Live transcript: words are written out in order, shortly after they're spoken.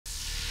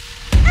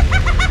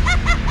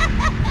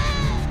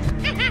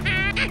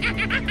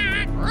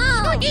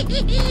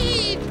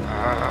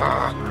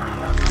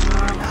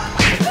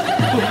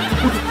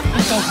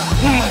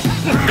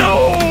No!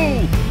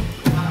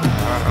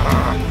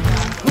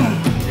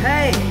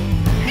 Hey!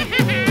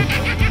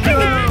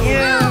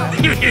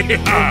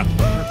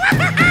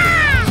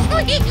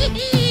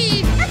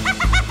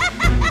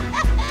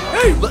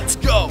 Hey, let's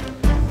go!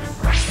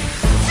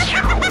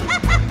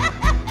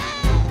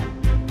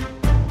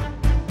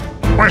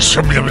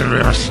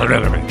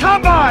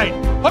 Combine!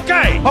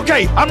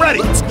 Okay, I'm ready.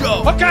 Let's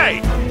go.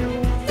 Okay.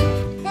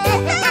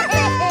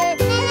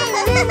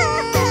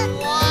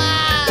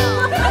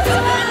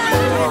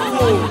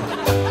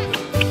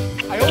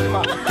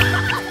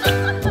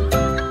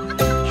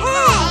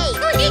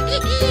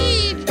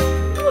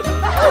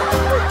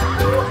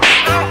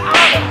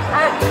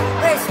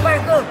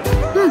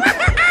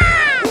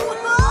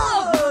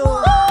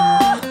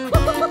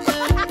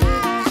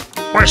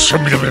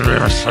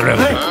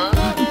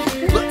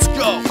 Let's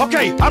go.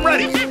 Okay, I'm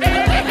ready.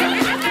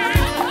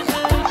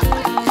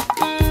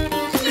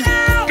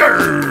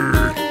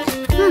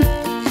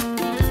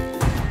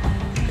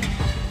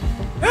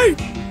 Hey!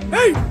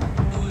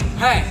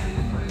 Hey,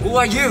 who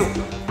are you?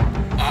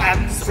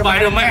 I'm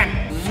Spider-Man.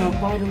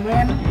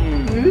 Spider-Man?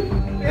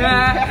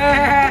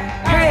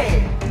 Hey!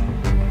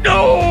 No!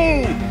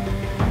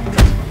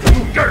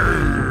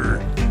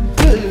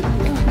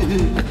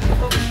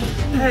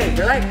 Hey,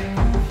 Black.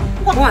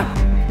 Come on.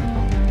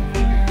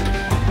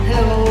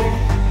 Hello.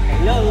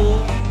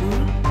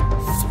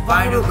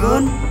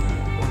 Spider-Gun?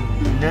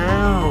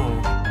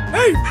 No.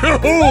 Hey!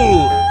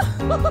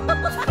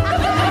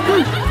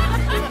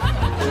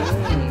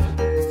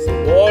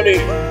 Body.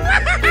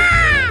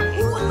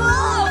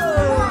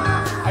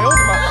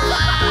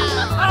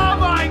 Oh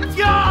my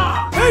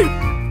God! Hey!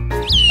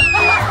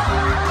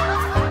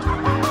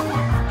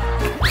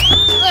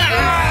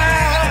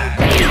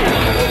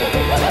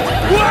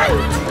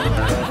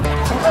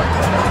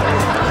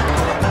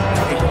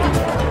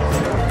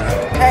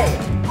 Hey.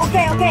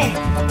 Okay.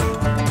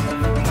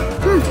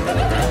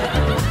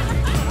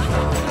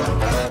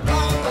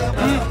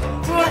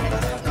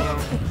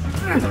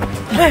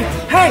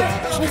 Hey,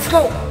 let's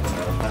go.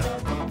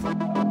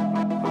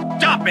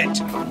 Stop it!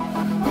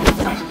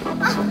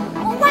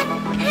 What?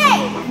 Hey!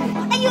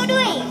 What are you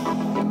doing?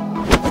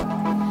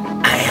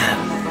 I am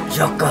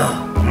Joker.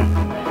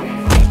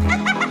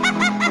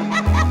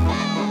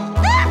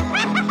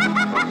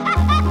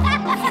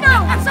 No,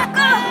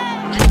 sucker!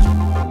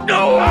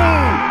 No!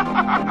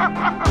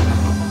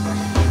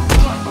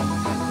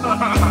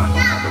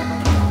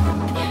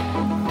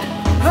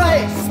 Hey,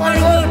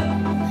 Spider-Man.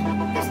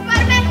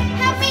 Spider-Man,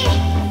 help me!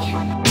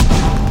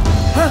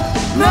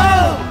 No!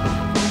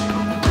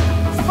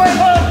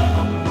 Spider-Man!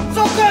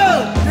 Joker!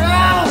 No!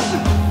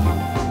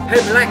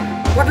 Hey, Black.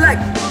 What Black?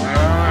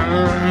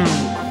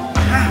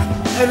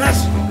 Hey,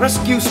 let's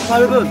rescue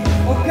Spider-Man.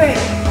 Okay.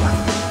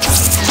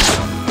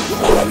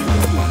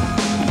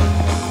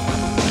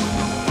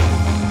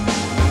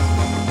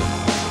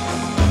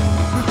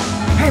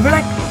 Hey,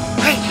 Black.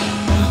 Hey.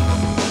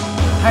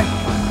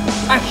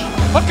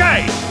 Okay!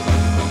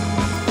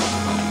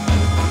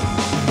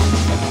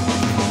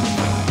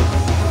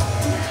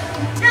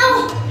 No!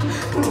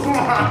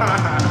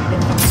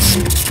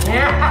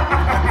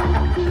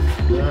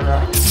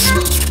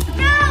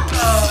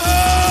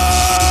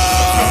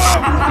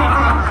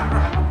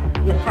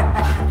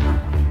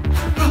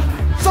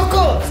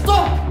 Joker,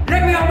 stop!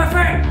 Let me out, my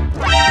friend.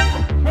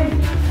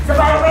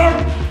 Spider-Man!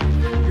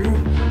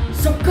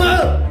 Joker!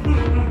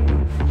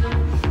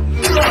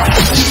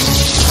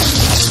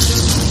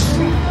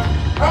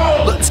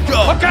 Let's go!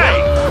 Okay!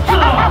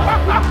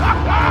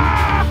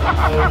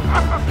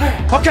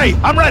 Okay,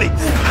 I'm ready!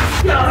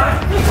 No!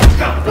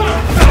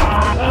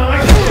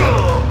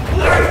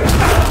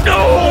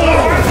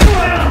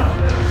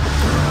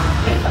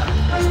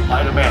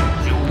 Spider-Man,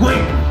 you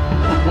win.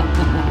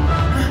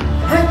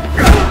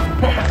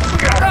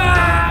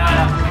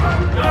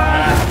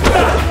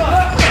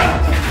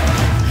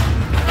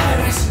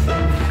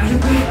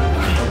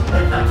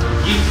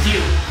 You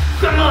too.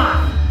 Come on.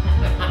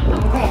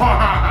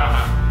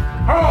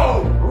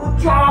 Good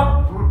job.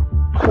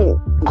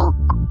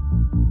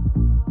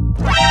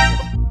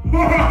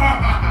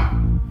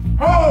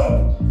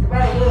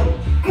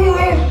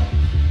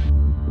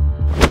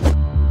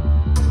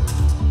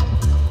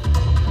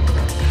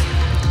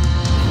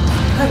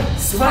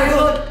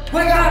 Spider-Man,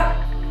 wake up!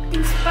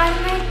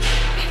 Spider-Man?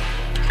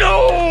 No!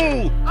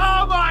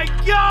 Oh my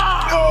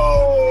God! No!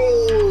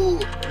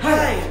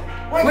 Hey,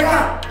 wake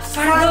up!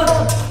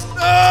 Spider-Man!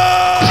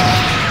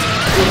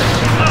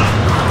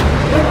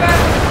 Wake up!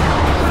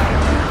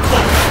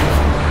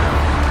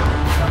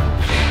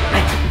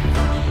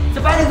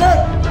 Spider-Man!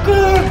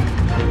 Good!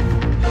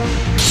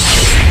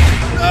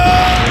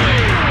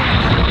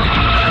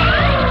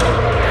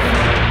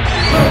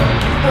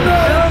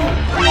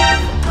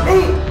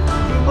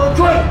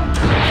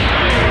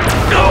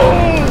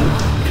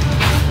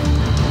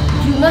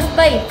 You must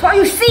pay for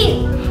your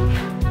sin!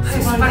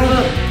 Hey,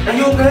 Spider-Man, are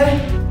you okay?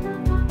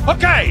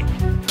 Okay!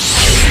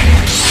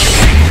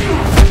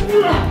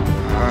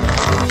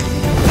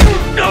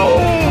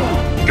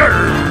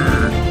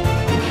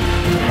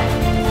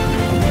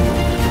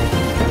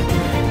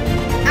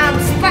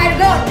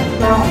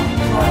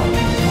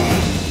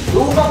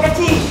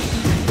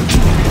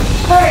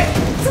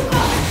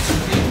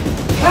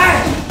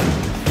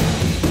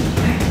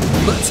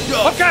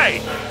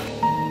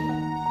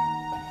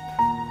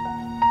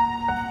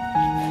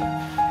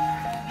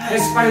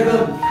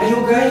 Spider-Man, are you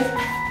okay?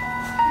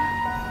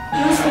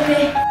 Yes,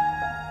 okay.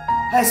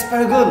 Hey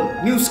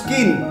Spider-Man, new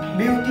skin,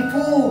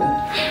 beautiful.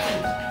 Hey,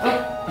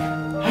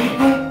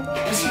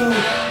 let's go,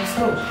 let's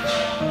go.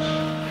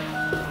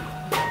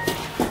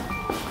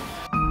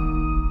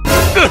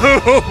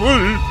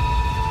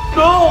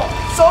 No,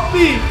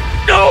 zombie.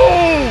 No!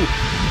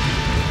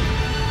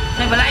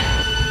 Hey, Black.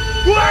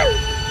 What?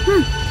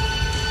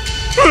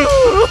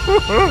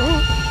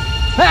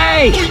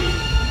 Hey!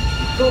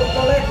 Go,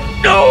 Black.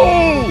 No!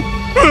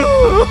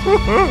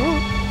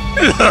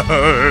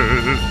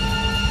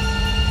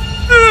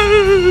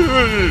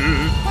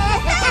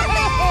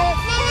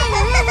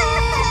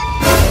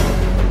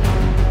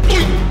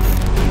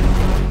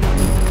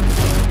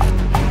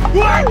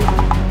 What?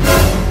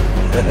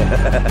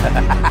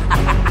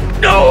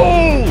 No!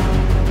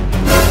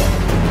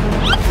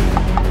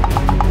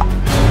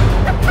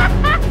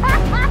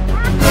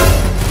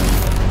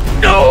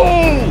 No!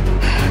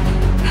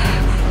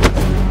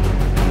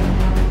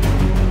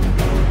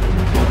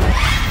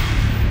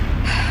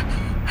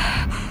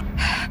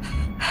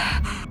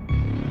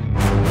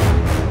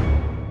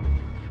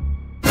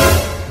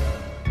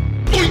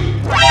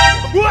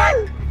 What?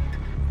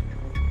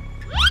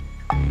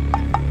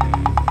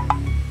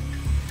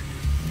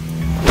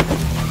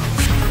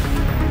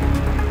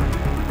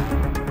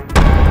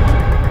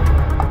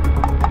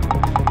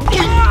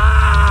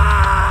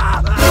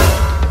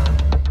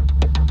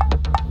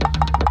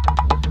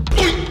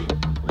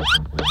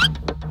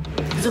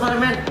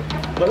 Spider-Man,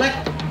 Black.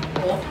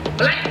 Oh,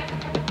 Black.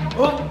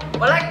 Oh,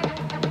 Black.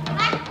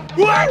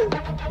 What?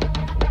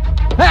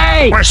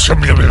 Hey!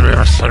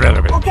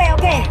 Okay,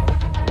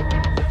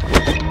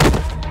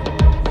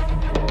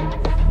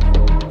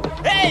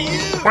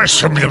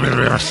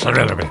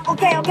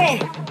 Okay. Okay.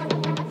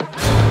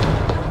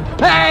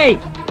 Hey!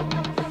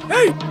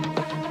 Hey!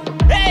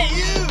 Hey,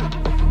 you!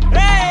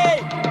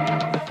 Hey!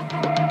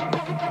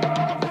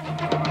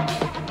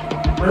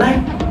 Black.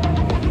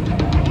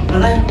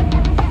 Black.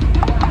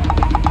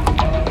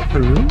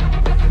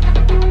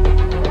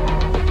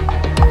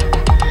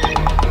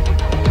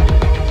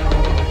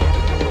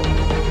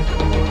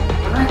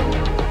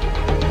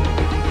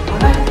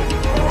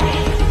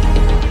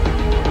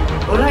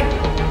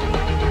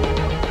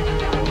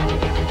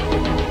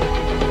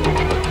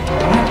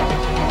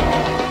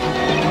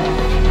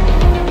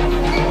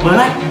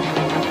 Black.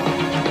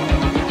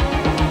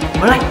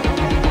 Black.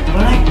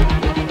 Black.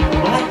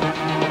 Black.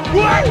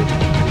 What?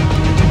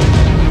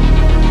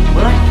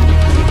 Black.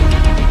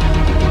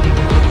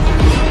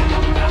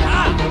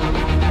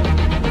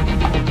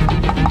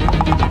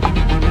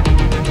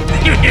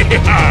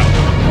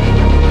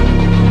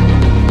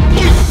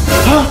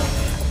 Huh?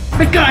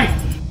 Big guy.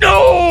 No!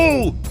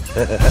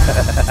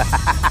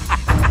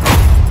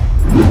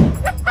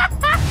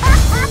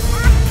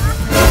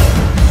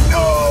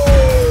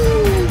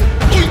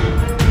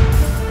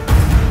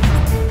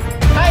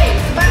 Hey,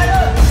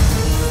 Spider-Man!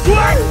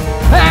 What?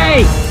 Hey!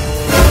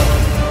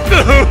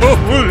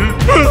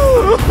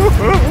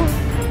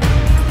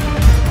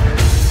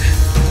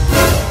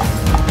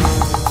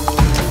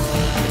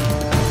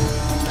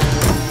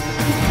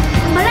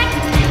 Black.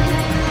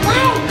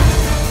 Why?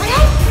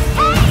 Black.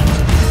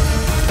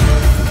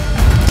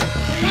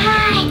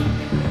 Hey.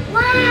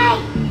 Black. Why?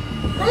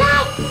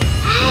 Black.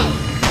 Hey.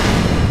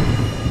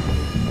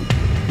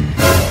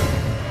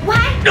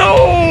 Why? No!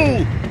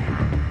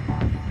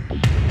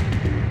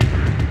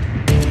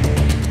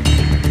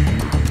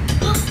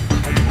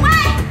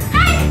 Why?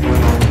 Hey.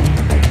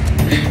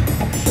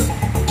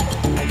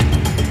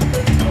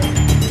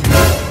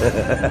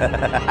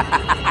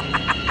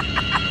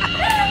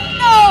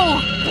 No!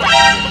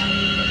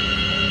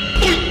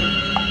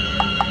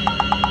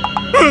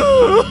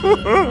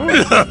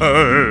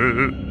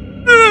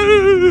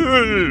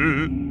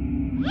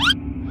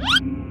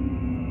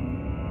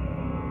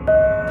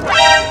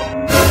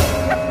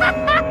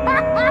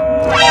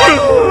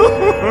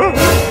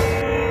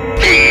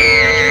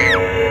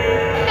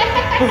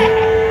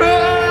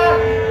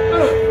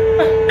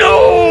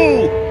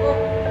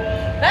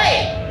 Hey!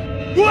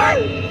 What?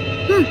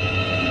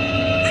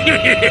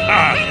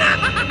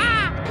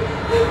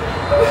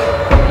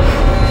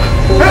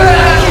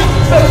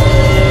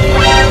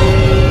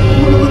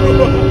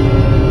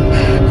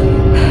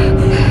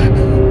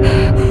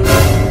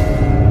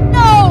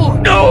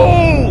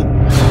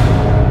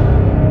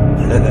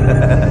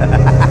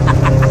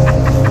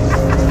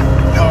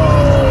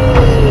 No.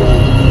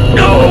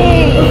 No!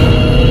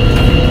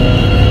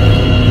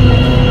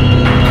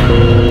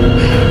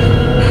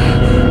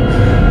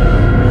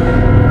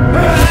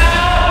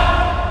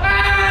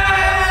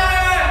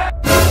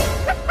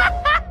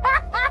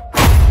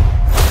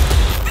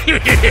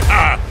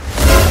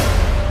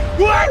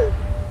 What?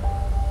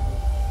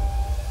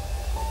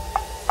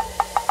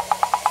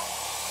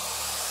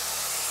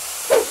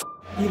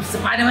 Team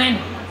Spider-Man!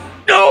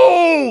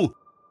 No!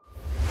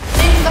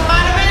 Team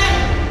Spider-Man!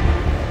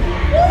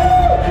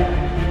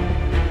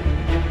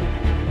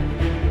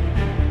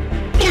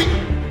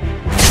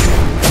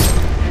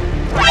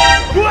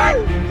 What?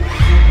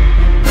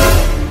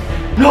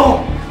 No!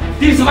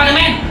 Team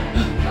Spider-Man.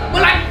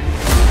 Black.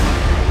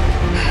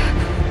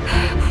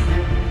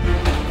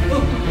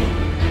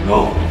 No.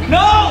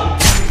 No.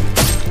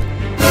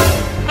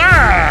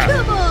 Ah!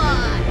 Come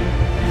on!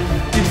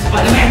 Team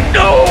Spider-Man.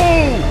 No!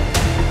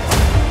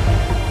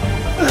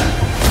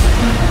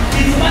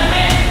 Team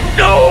Spider-Man.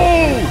 No!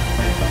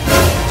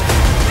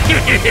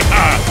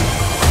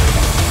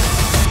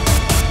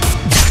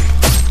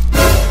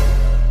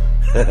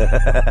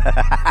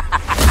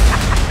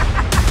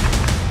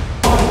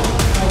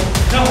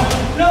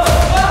 No.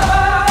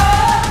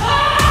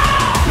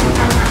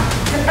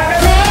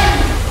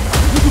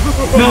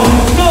 No. No.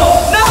 No.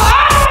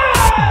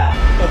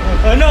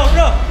 No. No.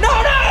 No. No.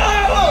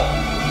 No.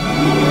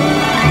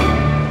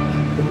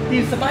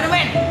 Team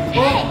Spider-Man.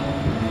 Hey!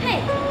 Hey!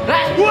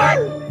 Right. What?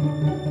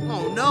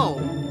 Oh no.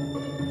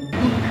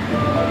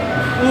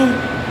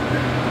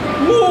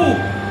 Woo!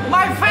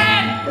 My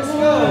fan! Let's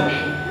go!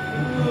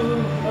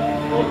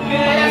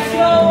 Okay, let's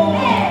go!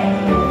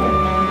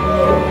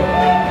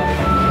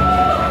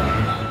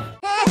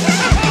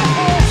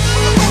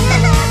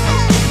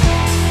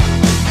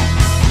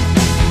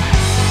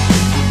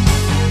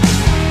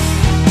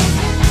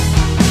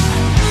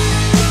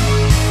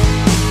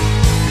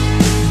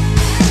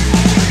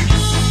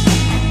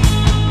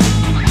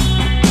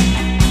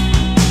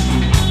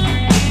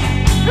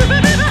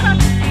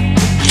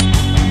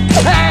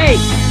 Hey!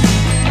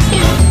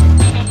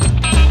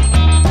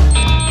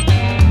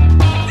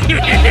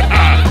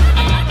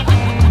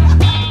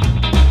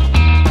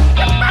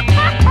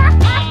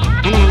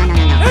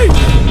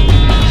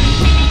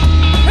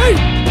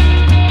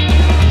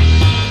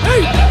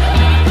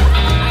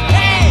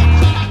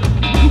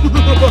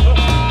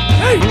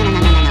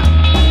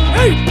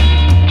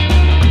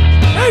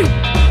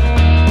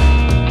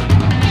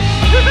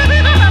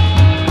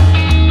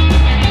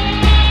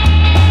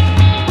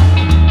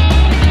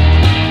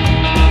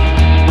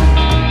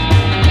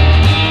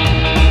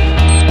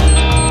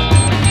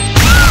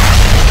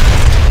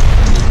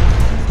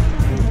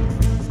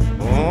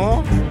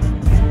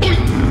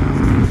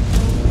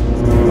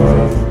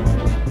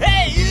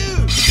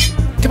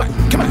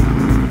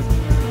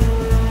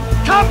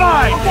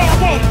 Combine!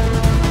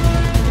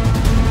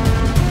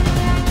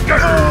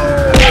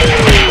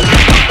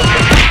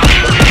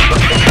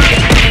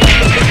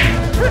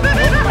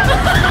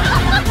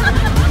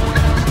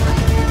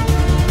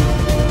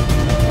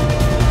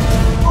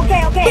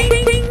 Okay.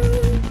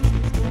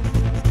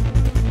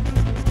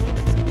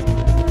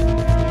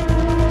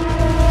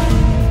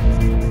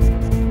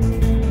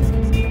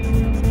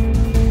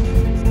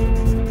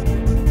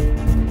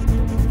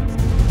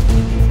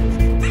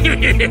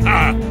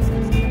 Yeah!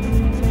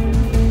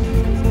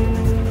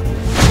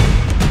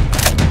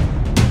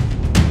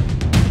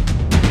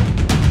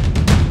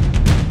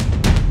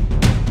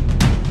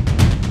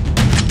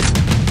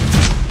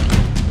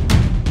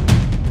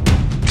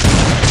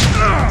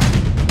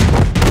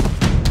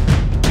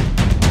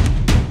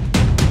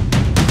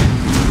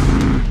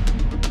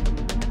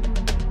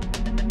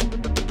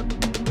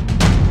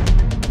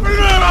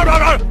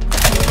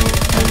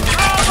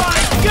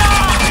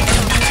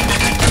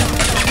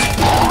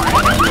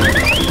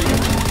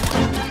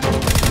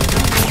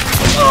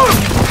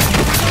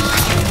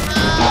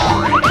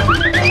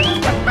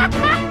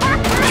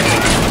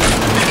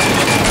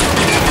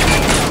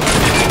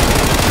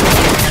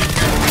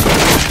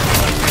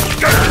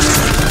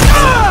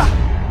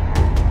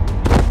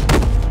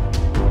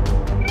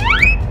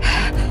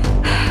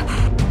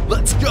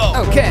 Let's go.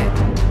 Okay.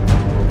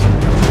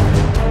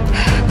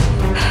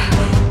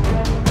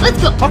 Let's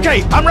go!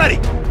 Okay, I'm ready.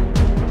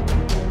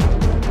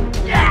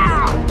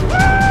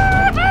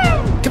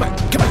 Come on,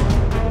 come on.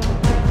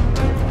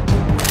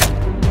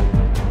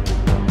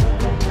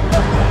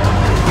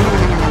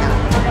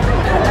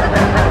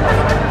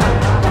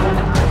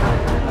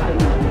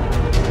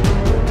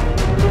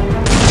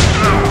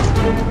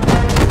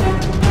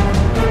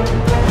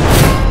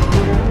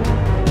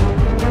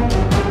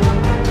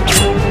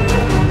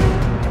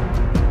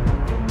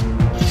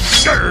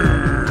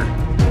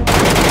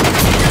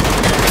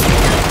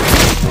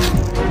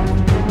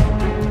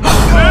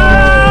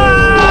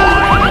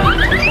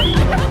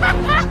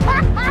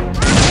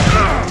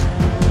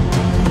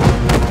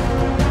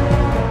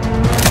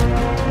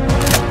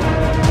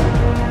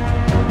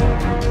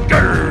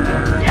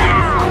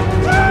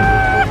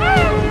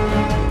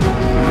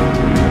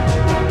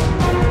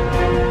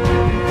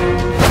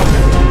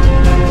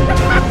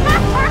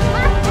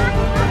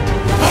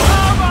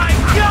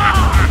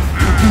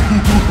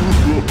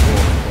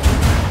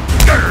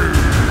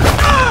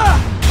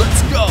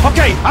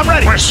 Okay, I'm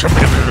ready.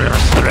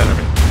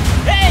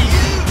 Hey,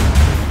 you!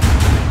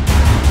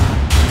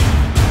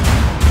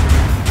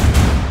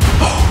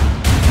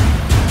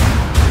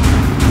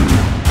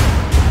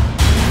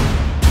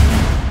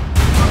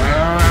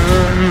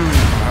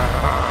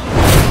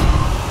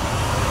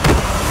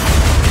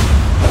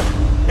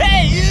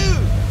 Hey, you!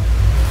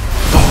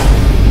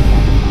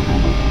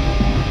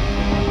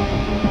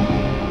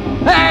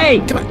 Hey!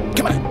 Come on,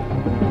 come on.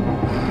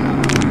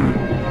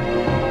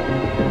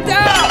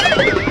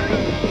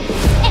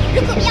 Hey,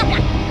 look at me up.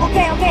 Okay.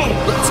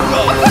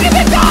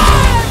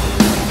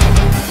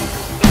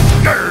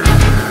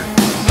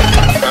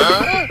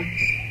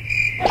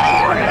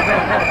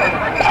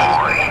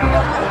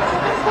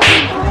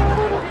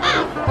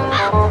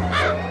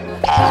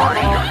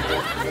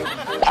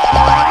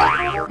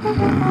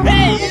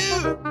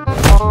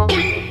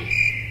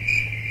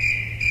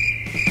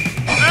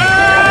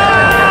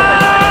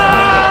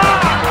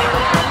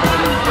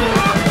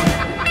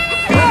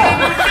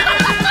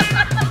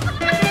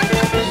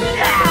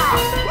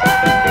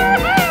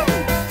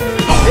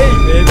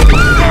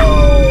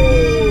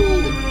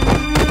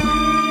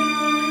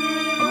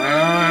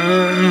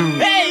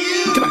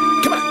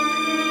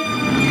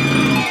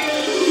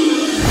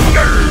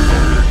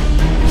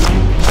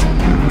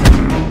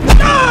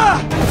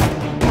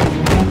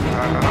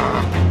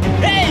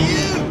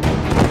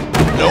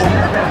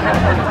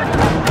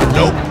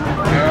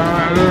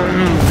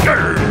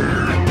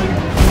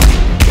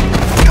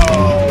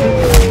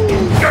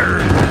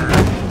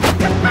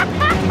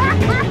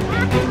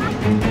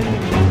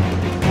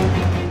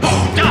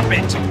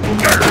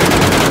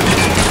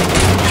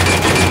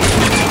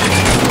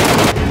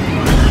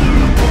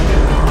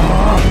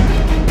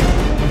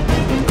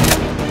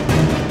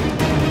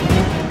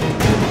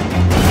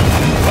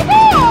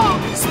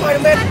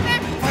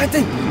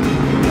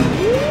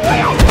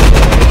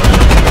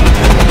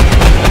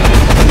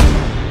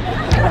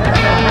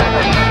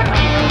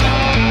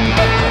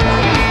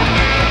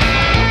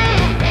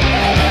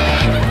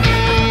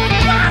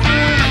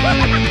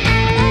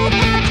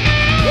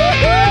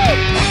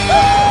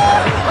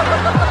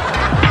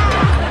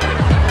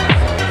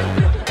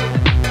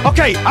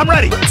 Okay, I'm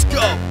ready. Let's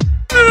go.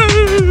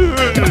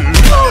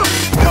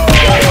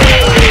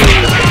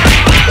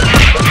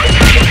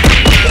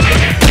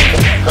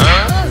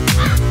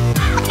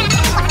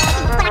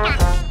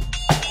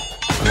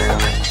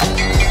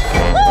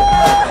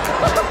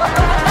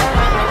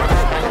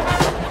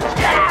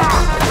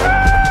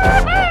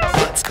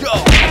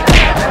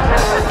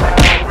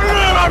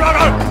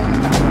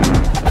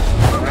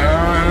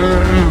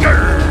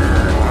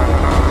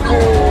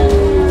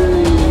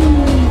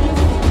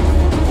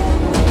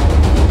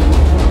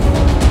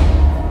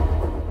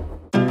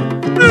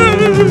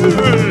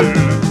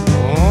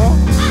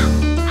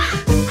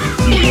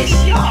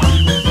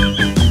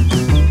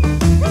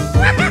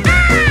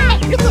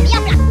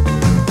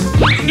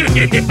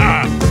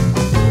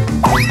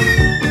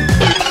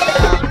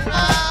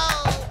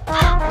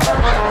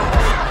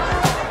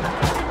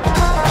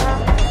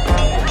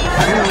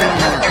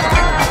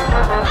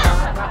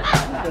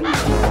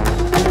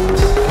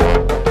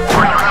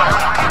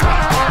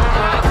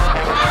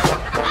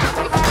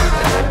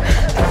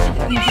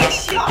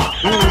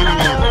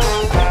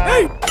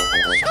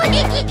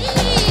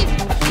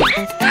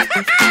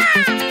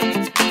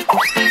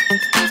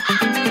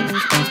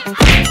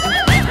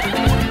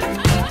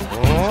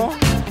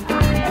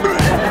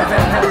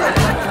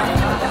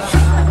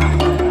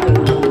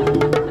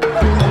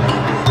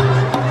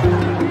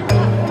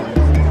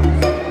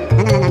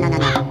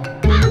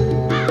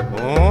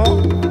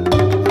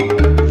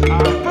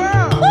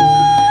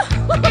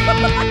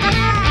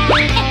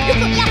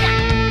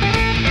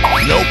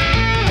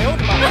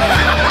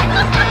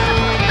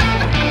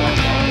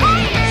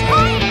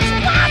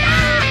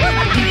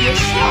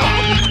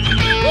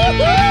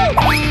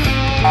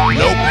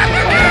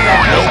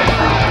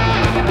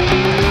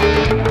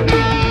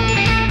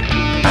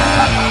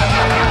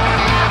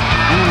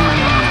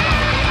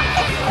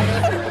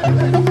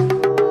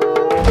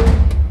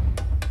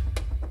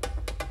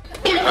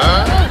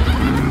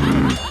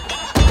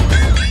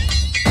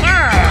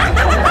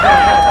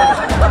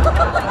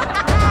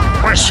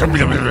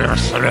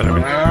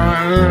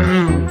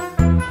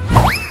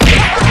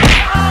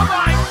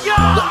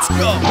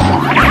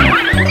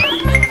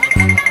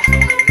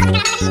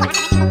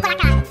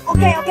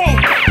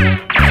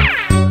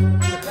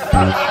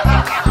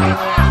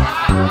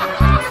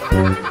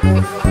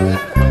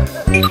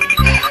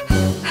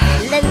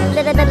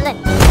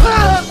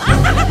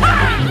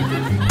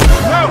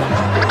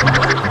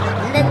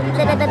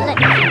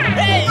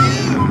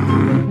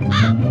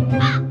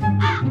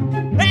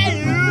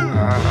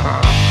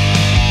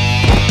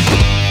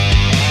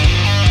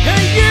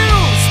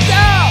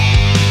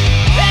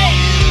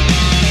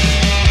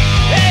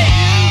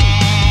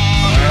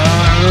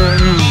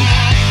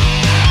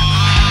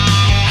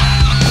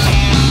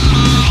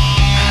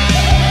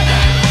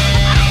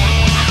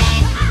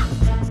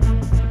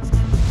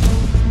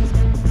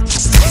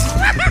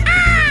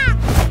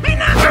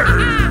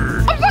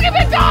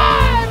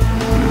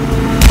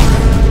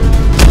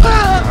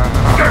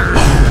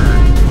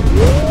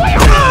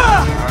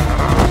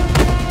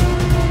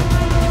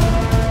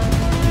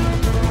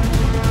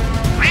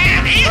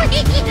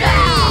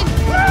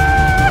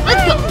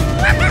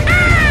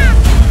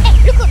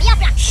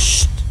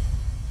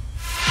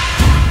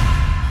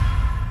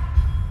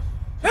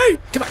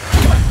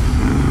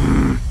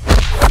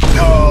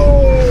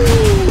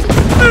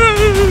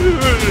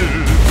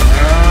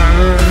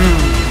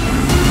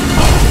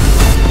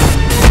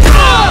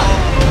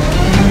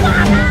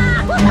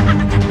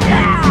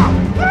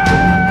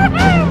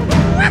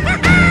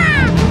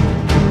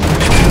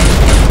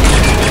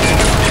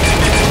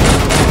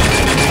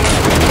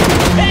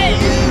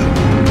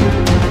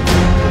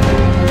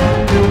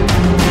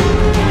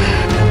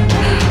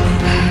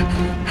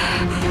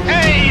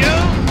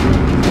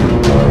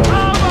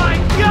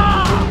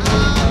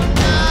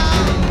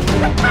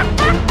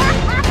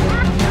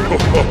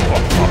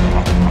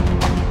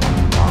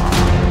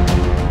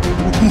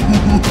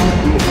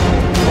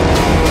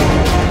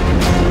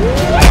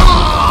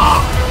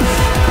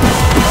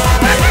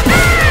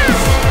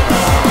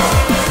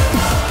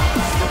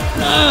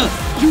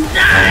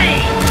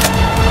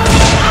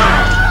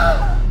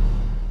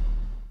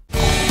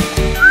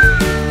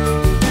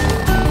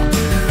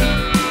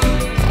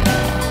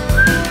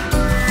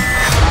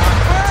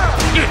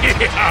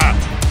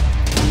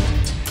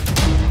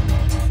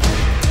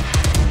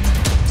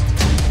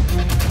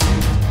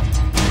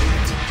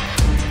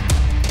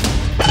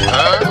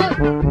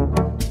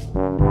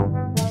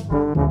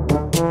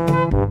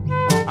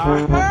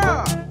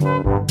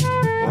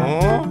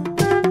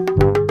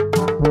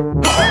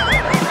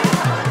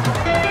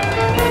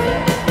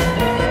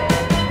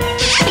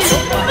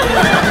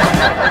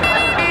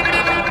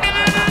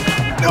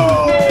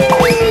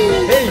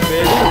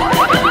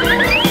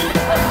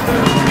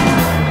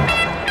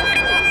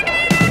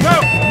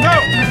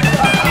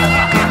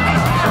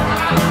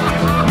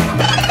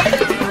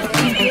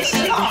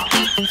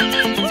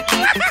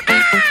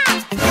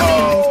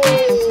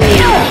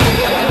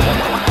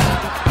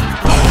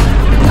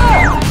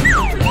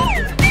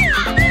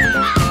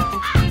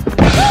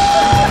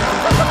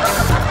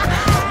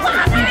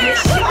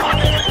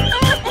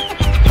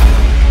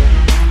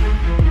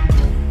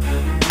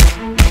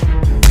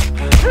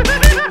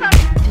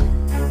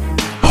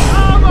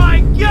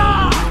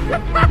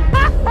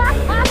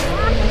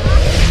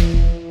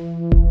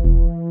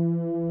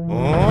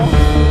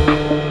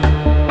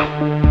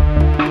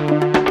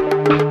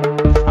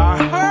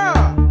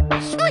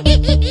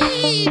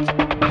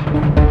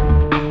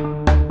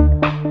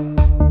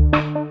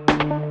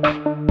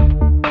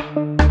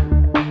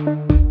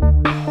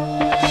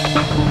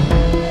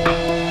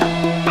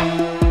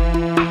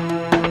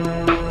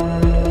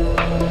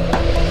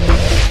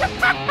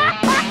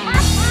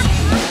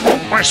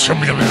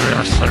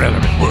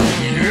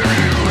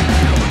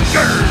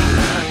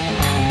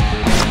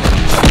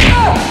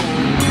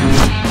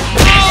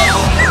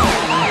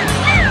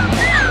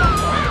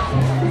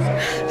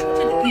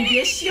 你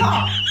别笑。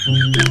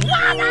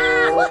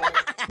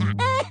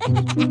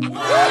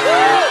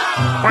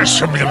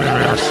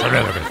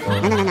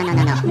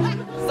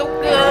So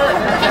good.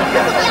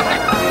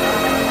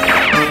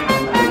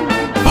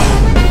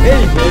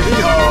 Hey,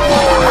 baby.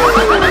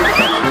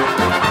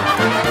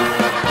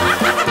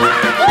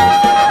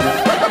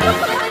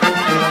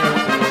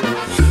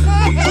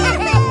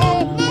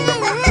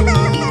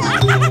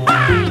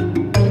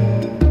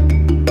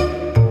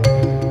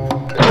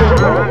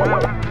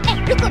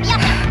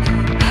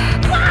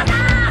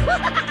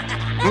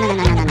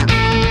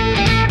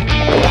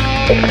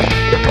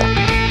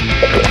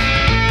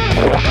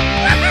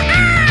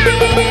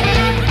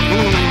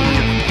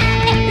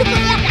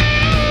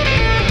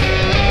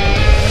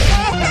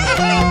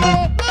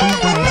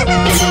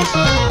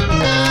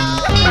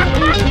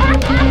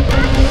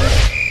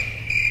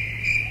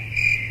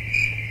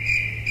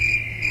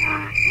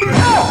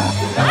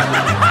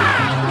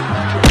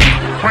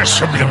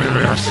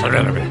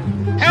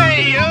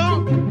 Hey, you!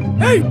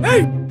 Hey,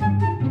 hey!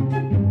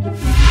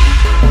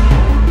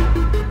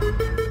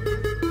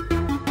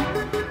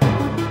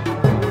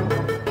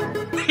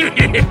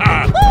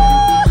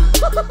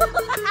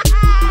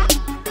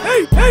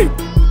 Hey, hey!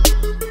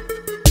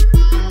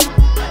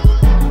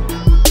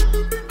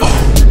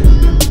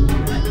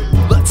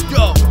 Let's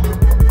go.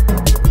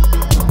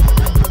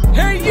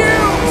 Hey, you!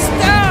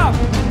 Stop!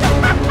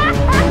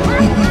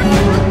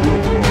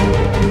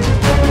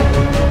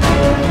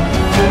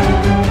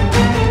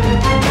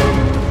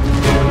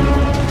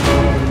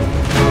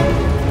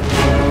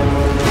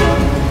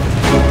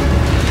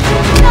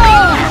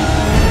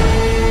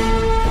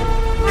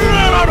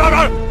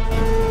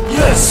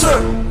 Yes, sir!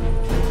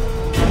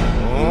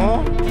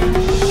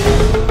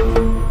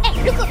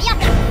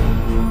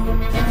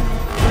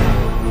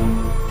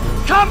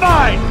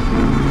 Combine!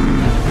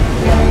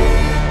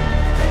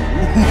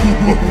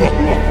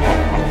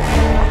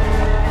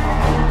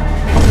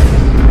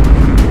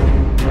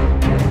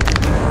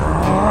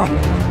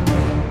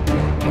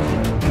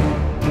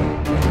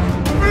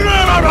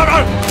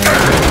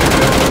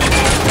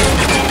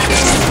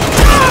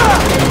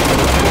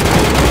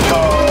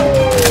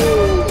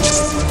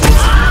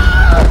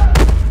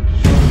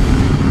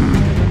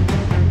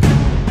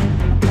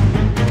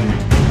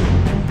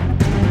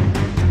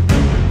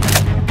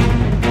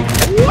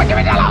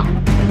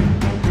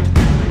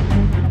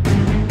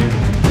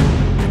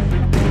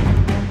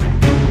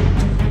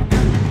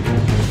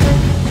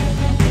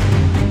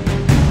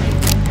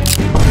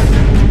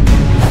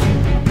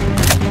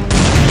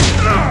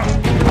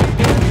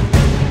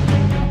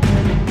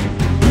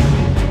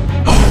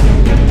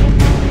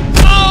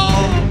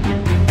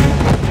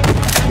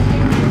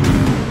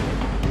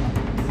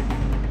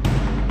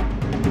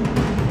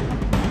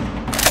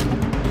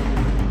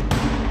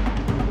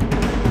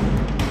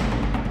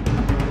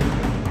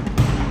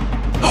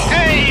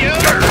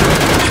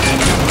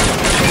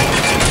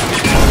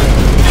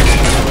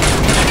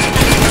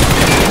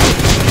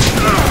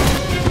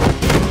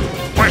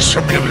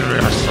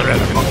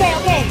 Okay,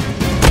 okay.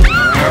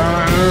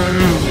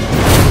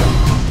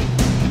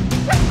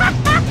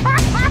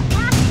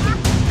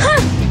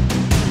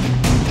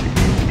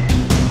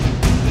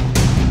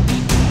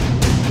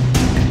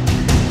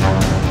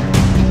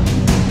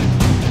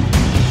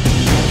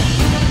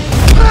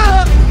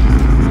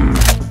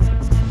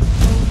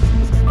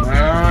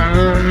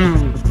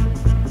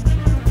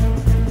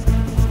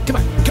 Come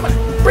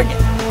on, bring it.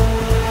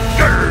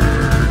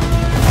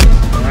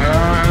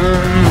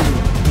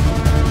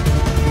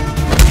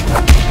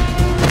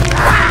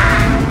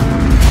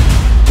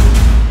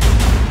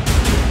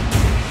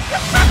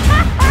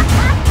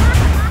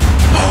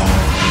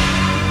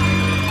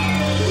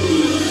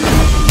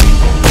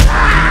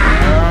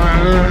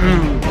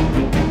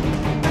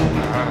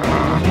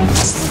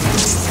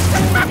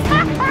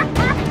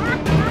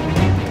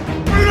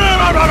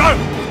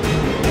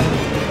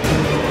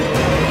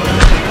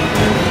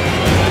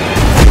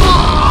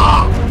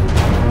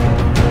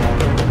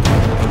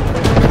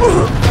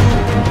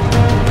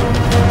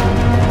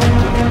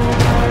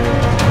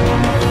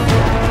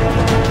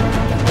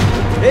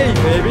 Hey,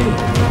 baby!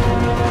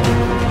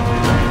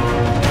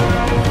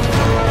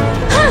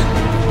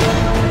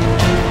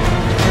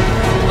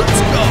 Let's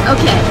go.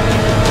 Okay.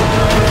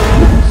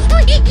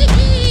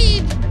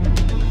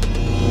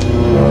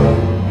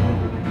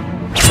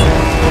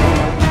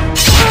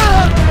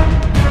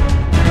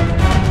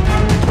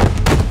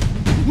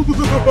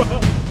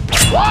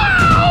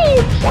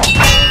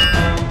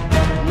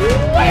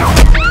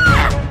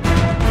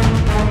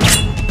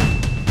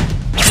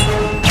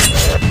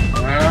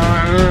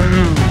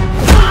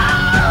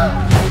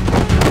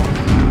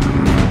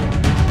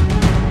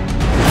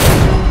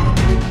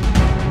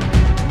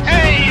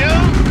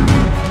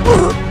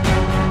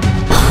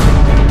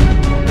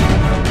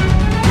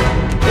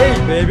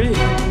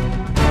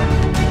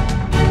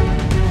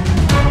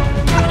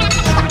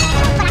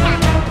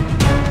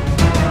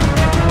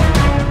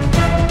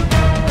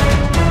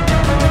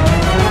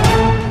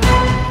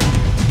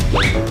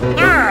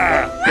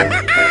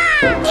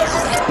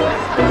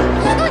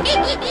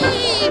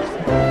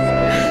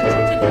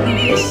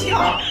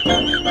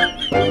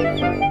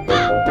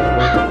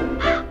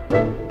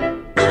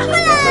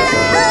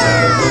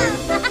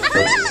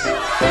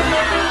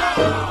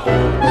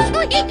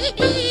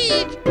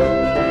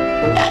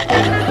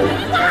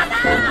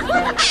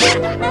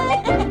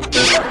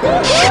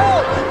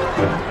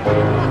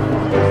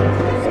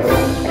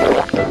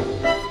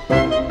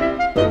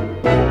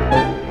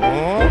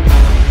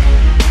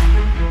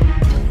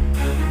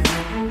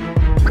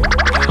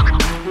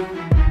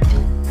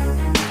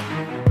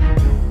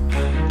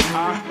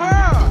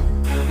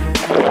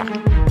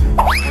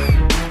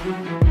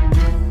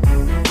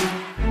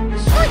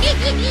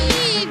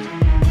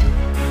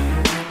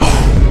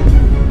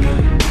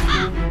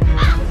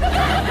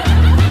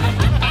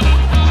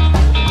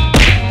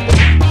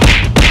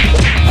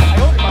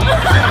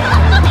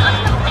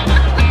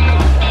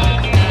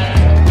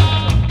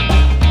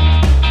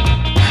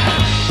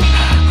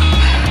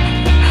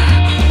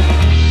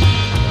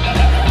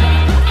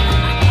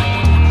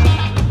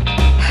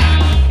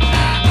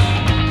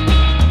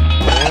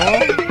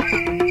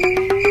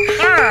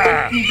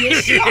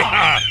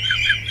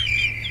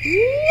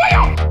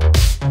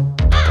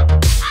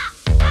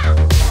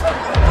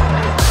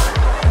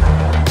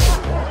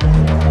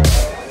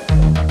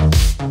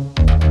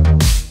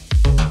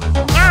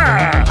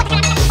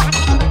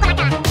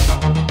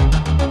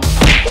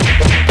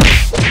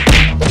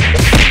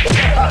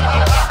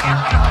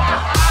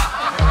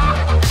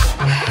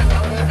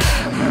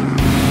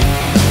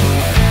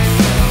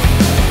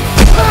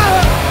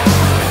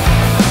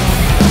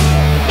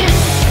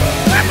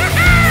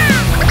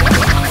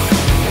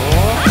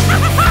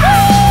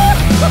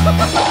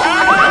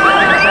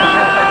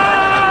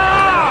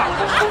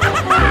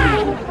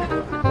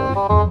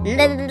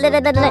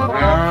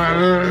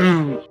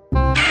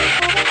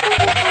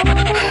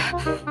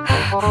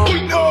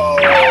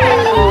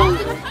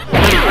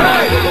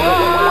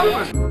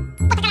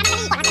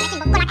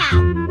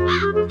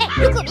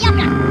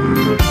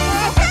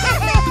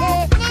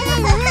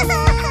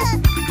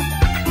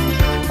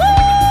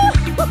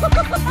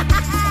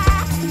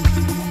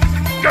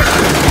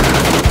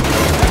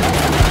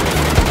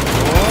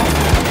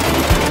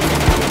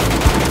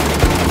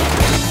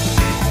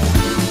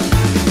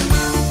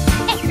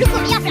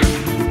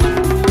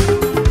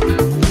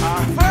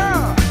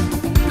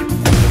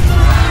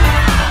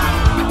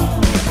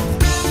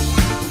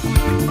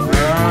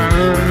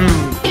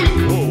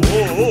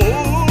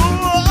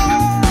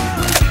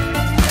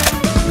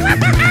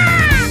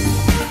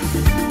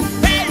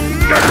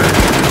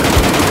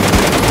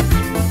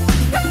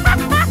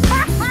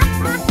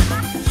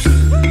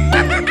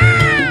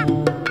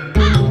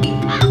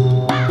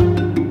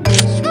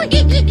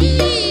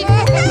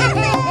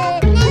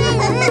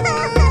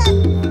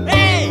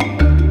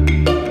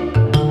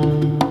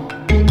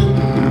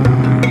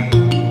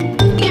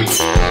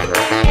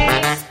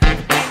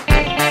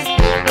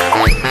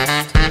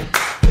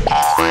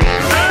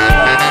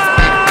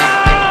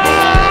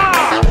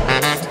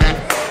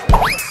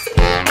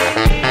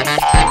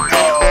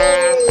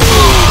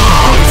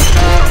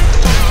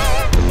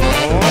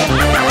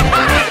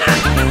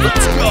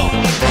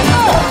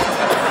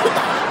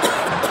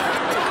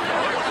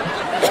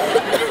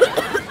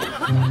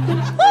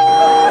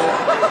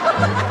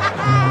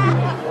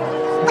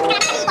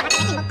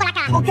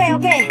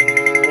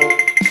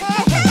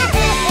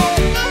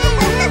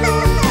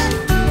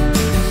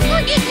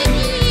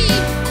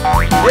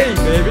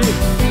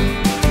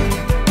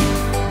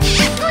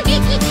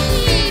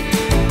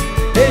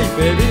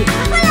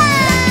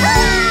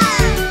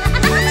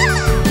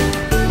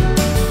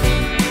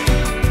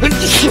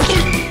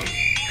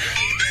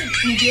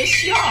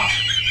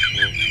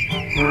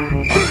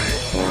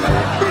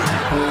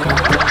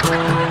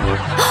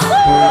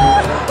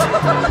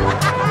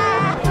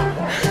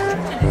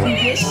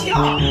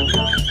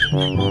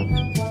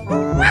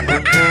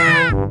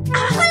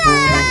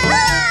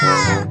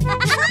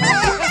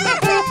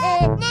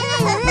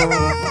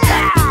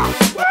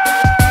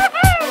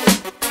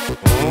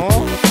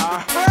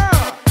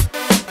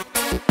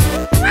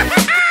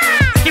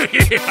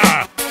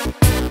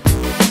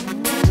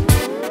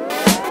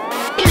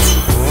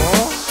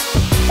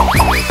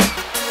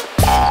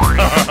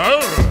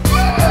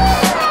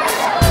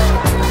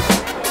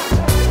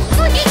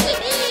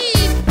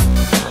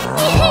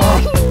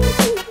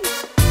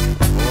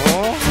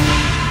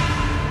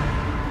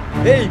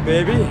 Hey,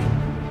 baby.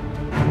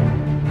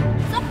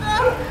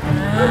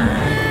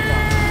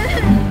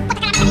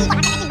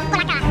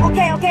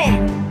 Okay, okay.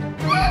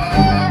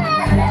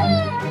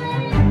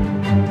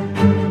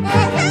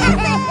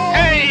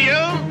 Hey,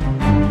 you!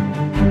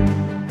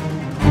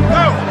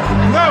 No!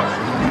 No!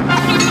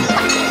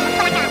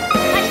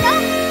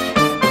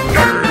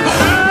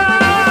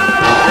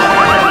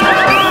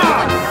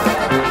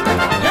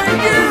 Hey,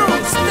 you!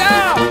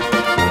 Stop!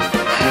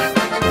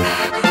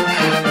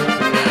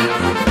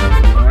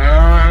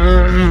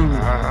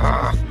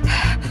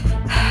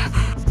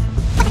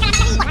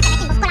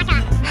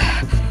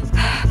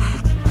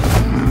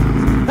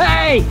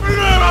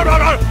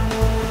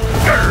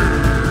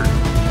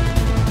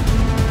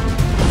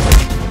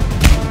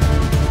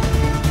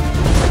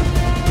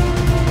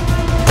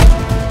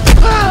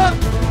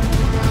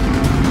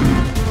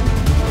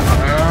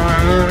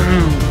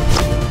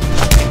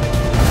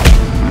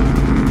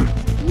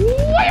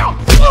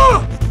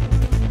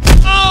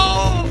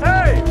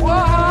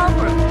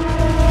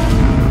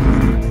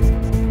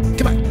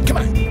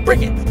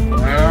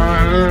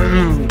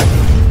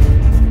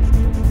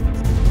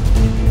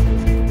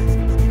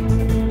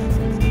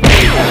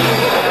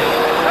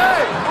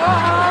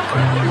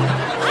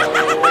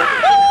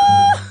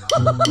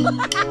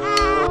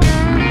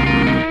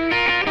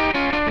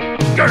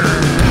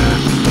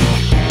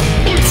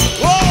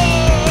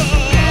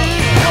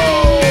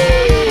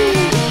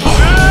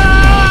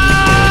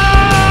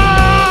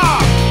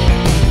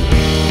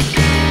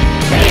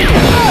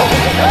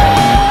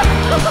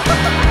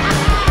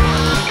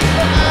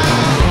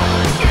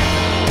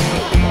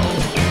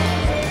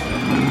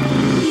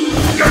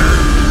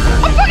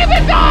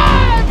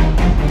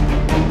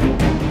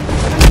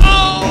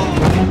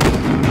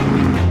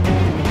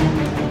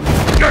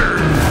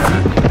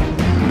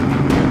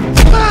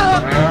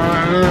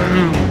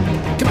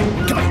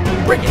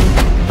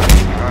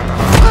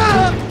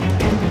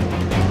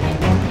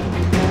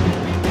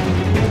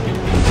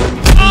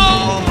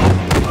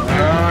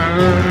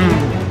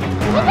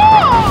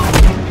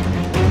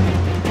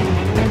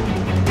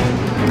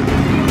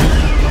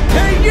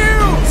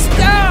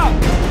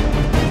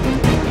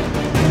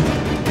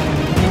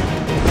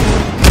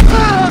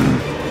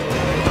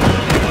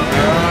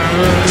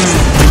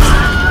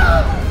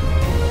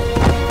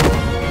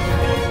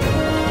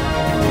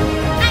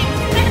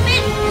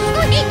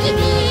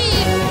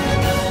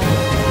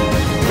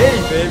 Hey,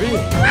 baby.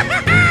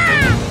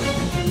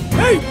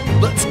 Hey,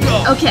 let's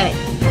go.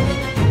 Okay.